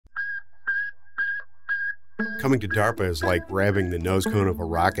Coming to DARPA is like grabbing the nose cone of a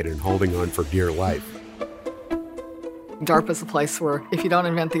rocket and holding on for dear life. DARPA is a place where if you don't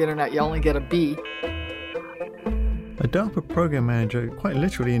invent the internet, you only get a B. A DARPA program manager quite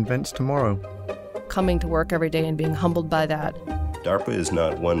literally invents tomorrow. Coming to work every day and being humbled by that. DARPA is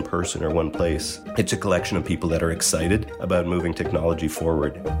not one person or one place. It's a collection of people that are excited about moving technology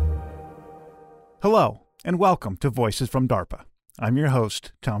forward. Hello, and welcome to Voices from DARPA. I'm your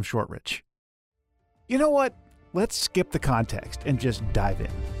host, Tom Shortrich. You know what? Let's skip the context and just dive in.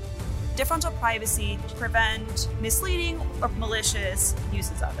 Differential privacy to prevent misleading or malicious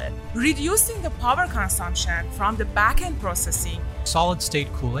uses of it. Reducing the power consumption from the back-end processing.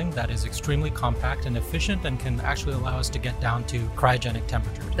 Solid-state cooling that is extremely compact and efficient and can actually allow us to get down to cryogenic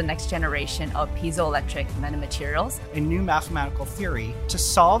temperatures. The next generation of piezoelectric metamaterials. A new mathematical theory to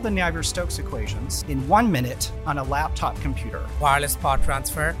solve the Navier-Stokes equations in 1 minute on a laptop computer. Wireless power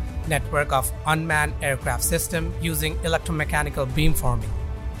transfer, network of unmanned aircraft system using electromechanical beamforming.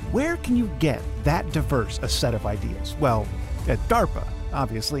 Where can you get that diverse a set of ideas? Well, at DARPA,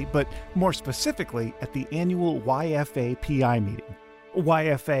 obviously, but more specifically at the annual YFA PI meeting.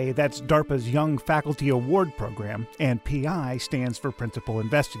 YFA, that's DARPA's Young Faculty Award Program, and PI stands for Principal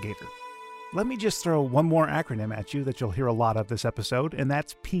Investigator. Let me just throw one more acronym at you that you'll hear a lot of this episode, and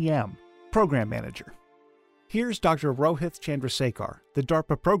that's PM, Program Manager. Here's Dr. Rohith Chandrasekhar, the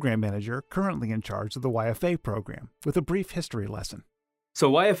DARPA Program Manager currently in charge of the YFA program, with a brief history lesson. So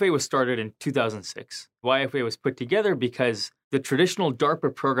YFA was started in 2006. YFA was put together because the traditional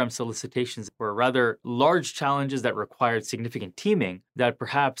DARPA program solicitations were rather large challenges that required significant teaming that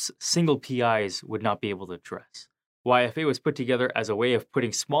perhaps single PIs would not be able to address. YFA was put together as a way of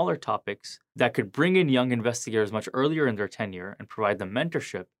putting smaller topics that could bring in young investigators much earlier in their tenure and provide them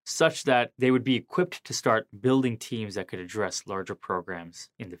mentorship such that they would be equipped to start building teams that could address larger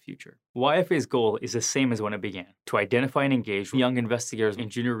programs in the future. YFA's goal is the same as when it began, to identify and engage young investigators in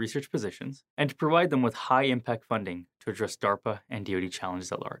junior research positions and to provide them with high-impact funding to address DARPA and DoD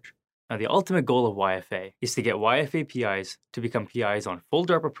challenges at large. Now, the ultimate goal of YFA is to get YFA PIs to become PIs on full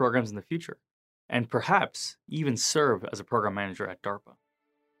DARPA programs in the future, and perhaps even serve as a program manager at DARPA.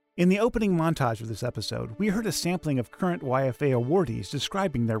 In the opening montage of this episode, we heard a sampling of current YFA awardees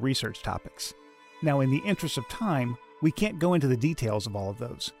describing their research topics. Now, in the interest of time, we can't go into the details of all of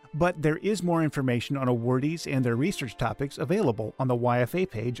those, but there is more information on awardees and their research topics available on the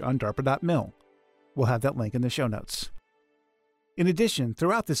YFA page on DARPA.mil. We'll have that link in the show notes. In addition,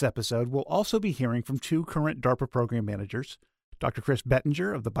 throughout this episode, we'll also be hearing from two current DARPA program managers, Dr. Chris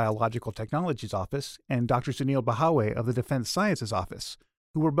Bettinger of the Biological Technologies Office and Dr. Sunil Bahawe of the Defense Sciences Office,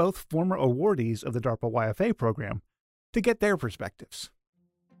 who were both former awardees of the DARPA YFA program, to get their perspectives.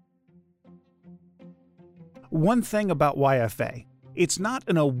 One thing about YFA, it's not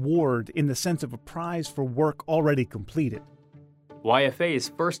an award in the sense of a prize for work already completed. YFA is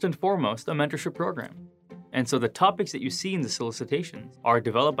first and foremost a mentorship program. And so the topics that you see in the solicitations are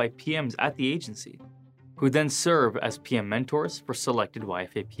developed by PMs at the agency, who then serve as PM mentors for selected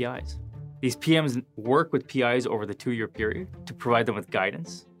YFA PIs. These PMs work with PIs over the 2-year period to provide them with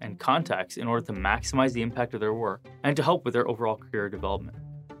guidance and contacts in order to maximize the impact of their work and to help with their overall career development.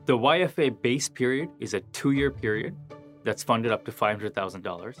 The YFA base period is a 2-year period that's funded up to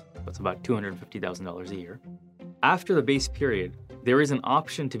 $500,000. That's about $250,000 a year. After the base period, there is an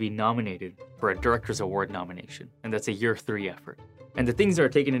option to be nominated for a Director's Award nomination, and that's a year 3 effort. And the things that are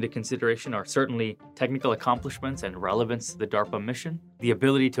taken into consideration are certainly technical accomplishments and relevance to the DARPA mission, the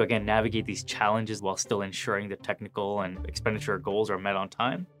ability to, again, navigate these challenges while still ensuring that technical and expenditure goals are met on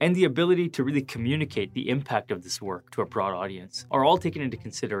time, and the ability to really communicate the impact of this work to a broad audience are all taken into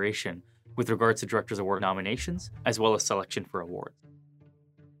consideration with regards to Director's Award nominations, as well as selection for awards.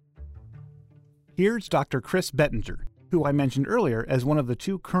 Here's Dr. Chris Bettinger, who I mentioned earlier as one of the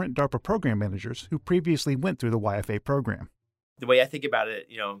two current DARPA program managers who previously went through the YFA program. The way I think about it,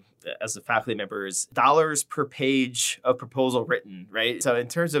 as a faculty member is dollars per page of proposal written, right? So in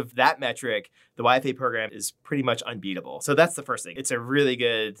terms of that metric, the YFA program is pretty much unbeatable. So that's the first thing. It's a really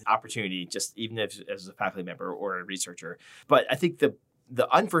good opportunity, just even if as a faculty member or a researcher. But I think the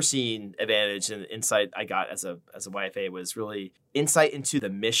unforeseen advantage and insight I got as a YFA was really insight into the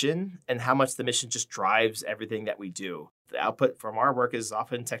mission and how much the mission just drives everything that we do. The output from our work is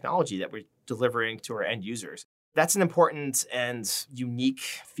often technology that we're delivering to our end users. That's an important and unique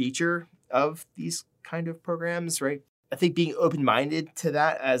feature of these kind of programs, right? I think being open-minded to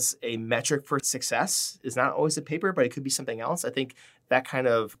that as a metric for success is not always a paper, but it could be something else. I think that kind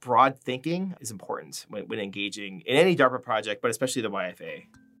of broad thinking is important when engaging in any DARPA project, but especially the YFA.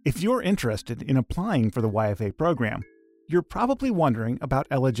 If you're interested in applying for the YFA program, you're probably wondering about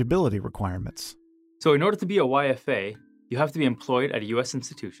eligibility requirements. So in order to be a YFA, you have to be employed at a U.S.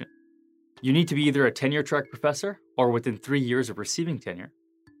 institution. You need to be either a tenure-track professor or within 3 years of receiving tenure,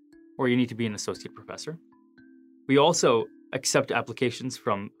 or you need to be an associate professor. We also accept applications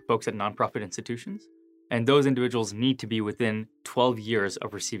from folks at nonprofit institutions, and those individuals need to be within 12 years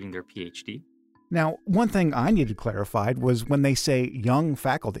of receiving their PhD. Now, one thing I needed clarified was when they say young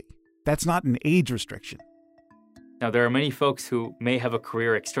faculty. That's not an age restriction. Now, there are many folks who may have a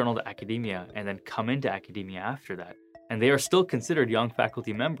career external to academia and then come into academia after that, and they are still considered young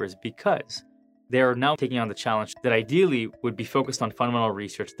faculty members because they are now taking on the challenge that ideally would be focused on fundamental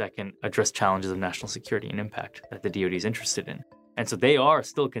research that can address challenges of national security and impact that the DoD is interested in. And so they are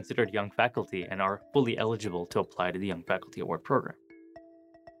still considered young faculty and are fully eligible to apply to the Young Faculty Award program.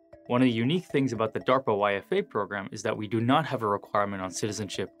 One of the unique things about the DARPA YFA program is that we do not have a requirement on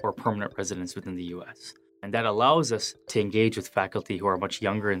citizenship or permanent residence within the US. And that allows us to engage with faculty who are much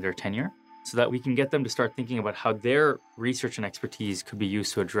younger in their tenure so that we can get them to start thinking about how their research and expertise could be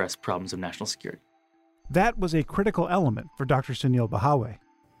used to address problems of national security. That was a critical element for Dr. Sunil Bahawe.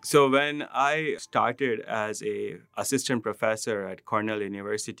 So when I started as an assistant professor at Cornell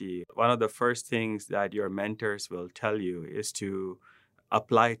University, one of the first things that your mentors will tell you is to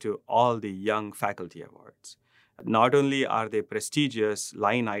apply to all the Young Faculty Awards. Not only are they prestigious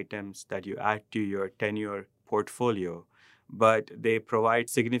line items that you add to your tenure portfolio, but they provide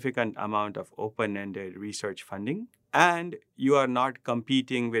significant amount of open-ended research funding. And you are not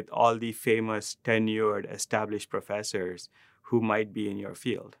competing with all the famous tenured established professors who might be in your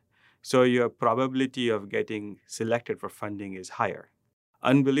field. So your probability of getting selected for funding is higher.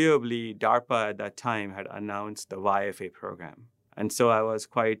 Unbelievably, DARPA at that time had announced the YFA program. And so I was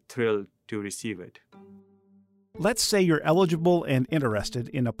quite thrilled to receive it. Let's say you're eligible and interested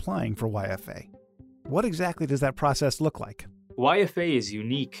in applying for YFA. What exactly does that process look like? YFA is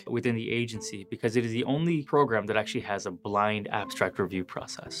unique within the agency because it is the only program that actually has a blind abstract review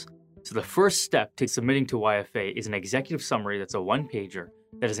process. So the first step to submitting to YFA is an executive summary that's a one-pager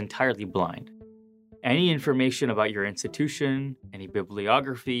that is entirely blind. Any information about your institution, any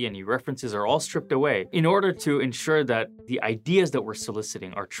bibliography, any references are all stripped away in order to ensure that the ideas that we're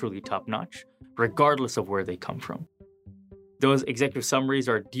soliciting are truly top-notch, regardless of where they come from. Those executive summaries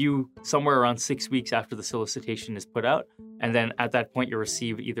are due somewhere around 6 weeks after the solicitation is put out. And then at that point, you'll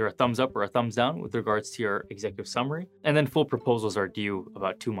receive either a thumbs up or a thumbs down with regards to your executive summary. And then full proposals are due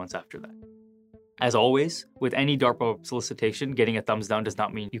about 2 months after that. As always, with any DARPA solicitation, getting a thumbs down does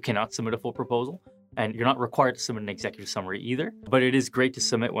not mean you cannot submit a full proposal. And you're not required to submit an executive summary either. But it is great to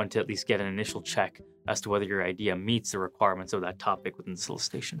submit one to at least get an initial check as to whether your idea meets the requirements of that topic within the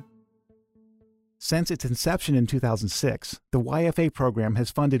solicitation. Since its inception in 2006, the YFA program has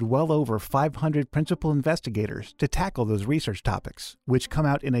funded well over 500 principal investigators to tackle those research topics, which come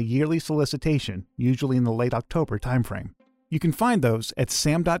out in a yearly solicitation, usually in the late October timeframe. You can find those at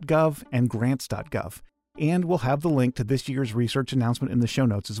sam.gov and grants.gov, and we'll have the link to this year's research announcement in the show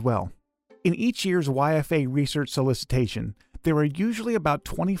notes as well. In each year's YFA research solicitation, there are usually about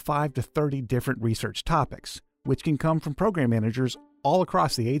 25 to 30 different research topics, which can come from program managers all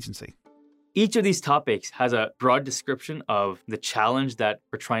across the agency. Each of these topics has a broad description of the challenge that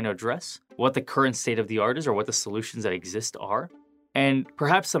we're trying to address, what the current state of the art is, or what the solutions that exist are, and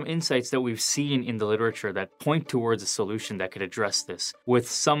perhaps some insights that we've seen in the literature that point towards a solution that could address this with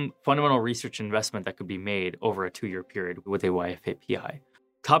some fundamental research investment that could be made over a 2-year period with a YFA PI.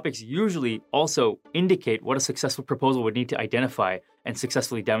 Topics usually also indicate what a successful proposal would need to identify and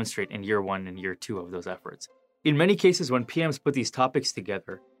successfully demonstrate in year 1 and year 2 of those efforts. In many cases, when PMs put these topics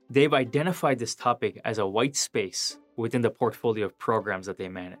together, they've identified this topic as a white space within the portfolio of programs that they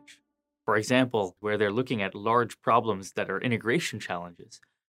manage. For example, where they're looking at large problems that are integration challenges,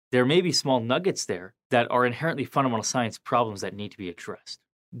 there may be small nuggets there that are inherently fundamental science problems that need to be addressed.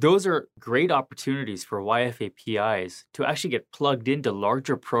 Those are great opportunities for YFA PIs to actually get plugged into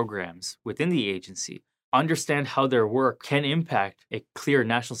larger programs within the agency, understand how their work can impact a clear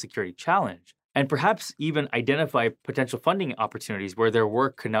national security challenge, and perhaps even identify potential funding opportunities where their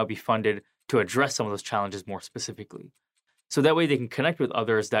work could now be funded to address some of those challenges more specifically. So that way they can connect with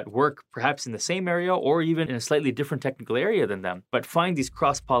others that work perhaps in the same area or even in a slightly different technical area than them, but find these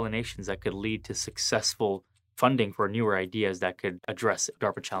cross-pollinations that could lead to successful funding for newer ideas that could address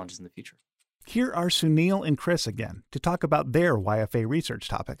DARPA challenges in the future. Here are Sunil and Chris again to talk about their YFA research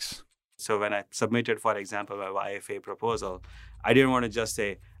topics. So when I submitted, for example, my YFA proposal, I didn't want to just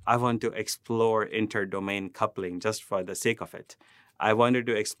say, I want to explore inter-domain coupling just for the sake of it. I wanted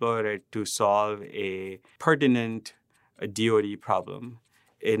to explore it to solve a pertinent DoD problem.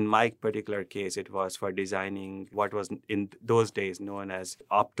 In my particular case, it was for designing what was in those days known as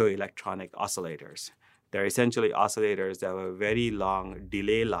optoelectronic oscillators. They're essentially oscillators that have a very long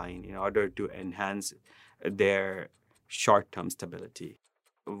delay line in order to enhance their short-term stability.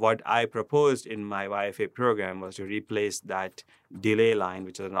 What I proposed in my YFA program was to replace that delay line,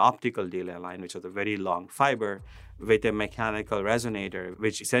 which is an optical delay line, which was a very long fiber, with a mechanical resonator,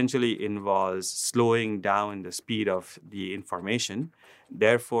 which essentially involves slowing down the speed of the information.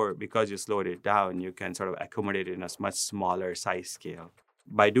 Therefore, because you slowed it down, you can sort of accommodate it in a much smaller size scale.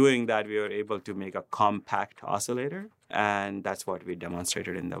 By doing that, we were able to make a compact oscillator, and that's what we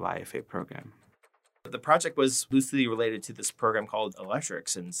demonstrated in the YFA program. The project was loosely related to this program called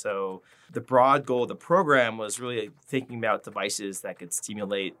Electrics. And so the broad goal of the program was really thinking about devices that could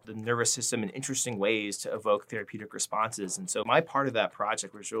stimulate the nervous system in interesting ways to evoke therapeutic responses. And so my part of that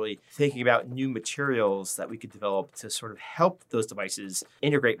project was really thinking about new materials that we could develop to sort of help those devices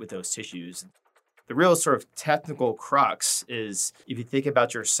integrate with those tissues. The real sort of technical crux is if you think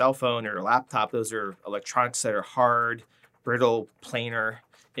about your cell phone or your laptop, those are electronics that are hard, brittle, planar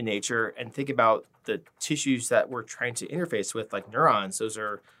in nature, and think about the tissues that we're trying to interface with, like neurons. Those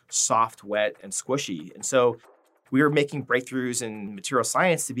are soft, wet, and squishy. And so we were making breakthroughs in material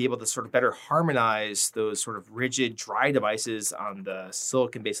science to be able to sort of better harmonize those sort of rigid, dry devices on the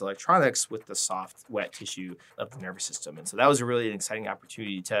silicon-based electronics with the soft, wet tissue of the nervous system. And so that was really an exciting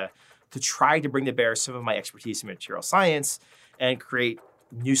opportunity to try to bring to bear some of my expertise in material science and create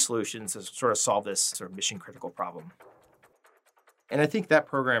new solutions to sort of solve this sort of mission-critical problem. And I think that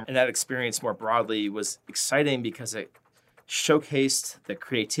program and that experience more broadly was exciting because it showcased the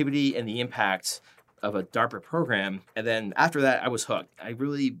creativity and the impact of a DARPA program. And then after that, I was hooked. I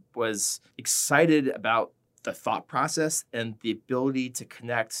really was excited about the thought process and the ability to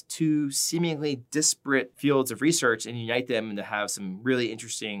connect two seemingly disparate fields of research and unite them and to have some really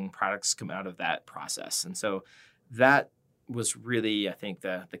interesting products come out of that process. And so that was really, I think,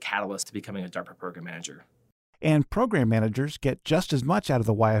 the catalyst to becoming a DARPA program manager. And program managers get just as much out of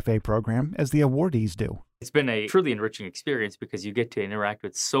the YFA program as the awardees do. It's been a truly enriching experience because you get to interact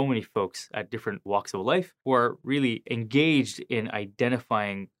with so many folks at different walks of life who are really engaged in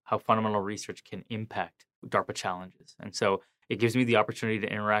identifying how fundamental research can impact DARPA challenges. And so it gives me the opportunity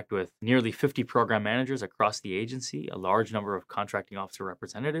to interact with nearly 50 program managers across the agency, a large number of contracting officer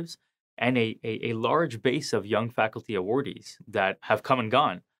representatives, and a large base of young faculty awardees that have come and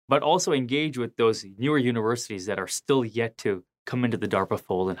gone, but also engage with those newer universities that are still yet to come into the DARPA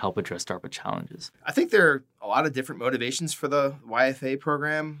fold and help address DARPA challenges. I think there are a lot of different motivations for the YFA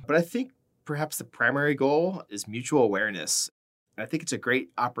program, but I think perhaps the primary goal is mutual awareness. I think it's a great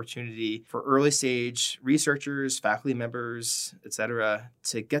opportunity for early stage researchers, faculty members, et cetera,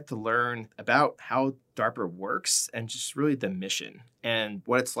 to get to learn about how DARPA works and just really the mission and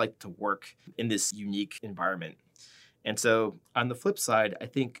what it's like to work in this unique environment. And so on the flip side, I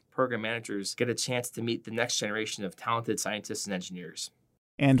think program managers get a chance to meet the next generation of talented scientists and engineers.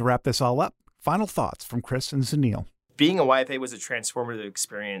 And to wrap this all up, final thoughts from Chris and Sunil. Being a YFA was a transformative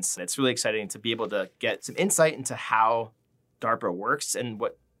experience. It's really exciting to be able to get some insight into how DARPA works. And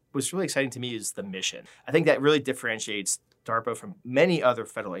what was really exciting to me is the mission. I think that really differentiates DARPA from many other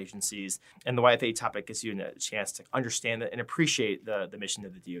federal agencies. And the YFA topic gives you a chance to understand and appreciate the mission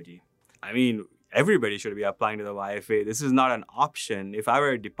of the DoD. I mean, everybody should be applying to the YFA. This is not an option. If I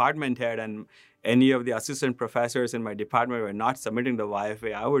were a department head and any of the assistant professors in my department were not submitting the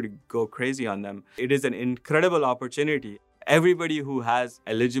YFA, I would go crazy on them. It is an incredible opportunity. Everybody who has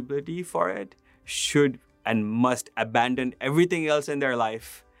eligibility for it should and must abandon everything else in their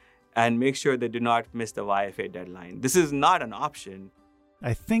life and make sure they do not miss the YFA deadline. This is not an option.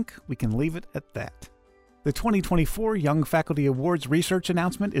 I think we can leave it at that. The 2024 Young Faculty Awards research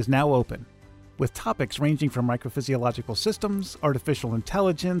announcement is now open, with topics ranging from microphysiological systems, artificial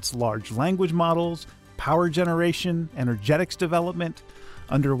intelligence, large language models, power generation, energetics development,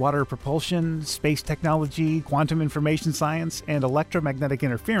 underwater propulsion, space technology, quantum information science, and electromagnetic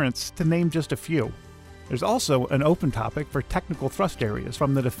interference, to name just a few. There's also an open topic for technical thrust areas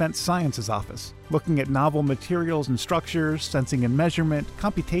from the Defense Sciences Office, looking at novel materials and structures, sensing and measurement,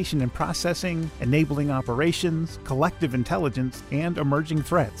 computation and processing, enabling operations, collective intelligence, and emerging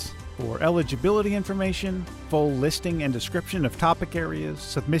threats. For eligibility information, full listing and description of topic areas,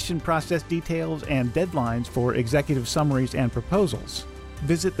 submission process details, and deadlines for executive summaries and proposals,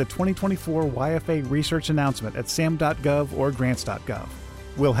 visit the 2024 YFA research announcement at sam.gov or grants.gov.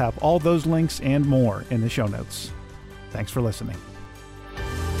 We'll have all those links and more in the show notes. Thanks for listening.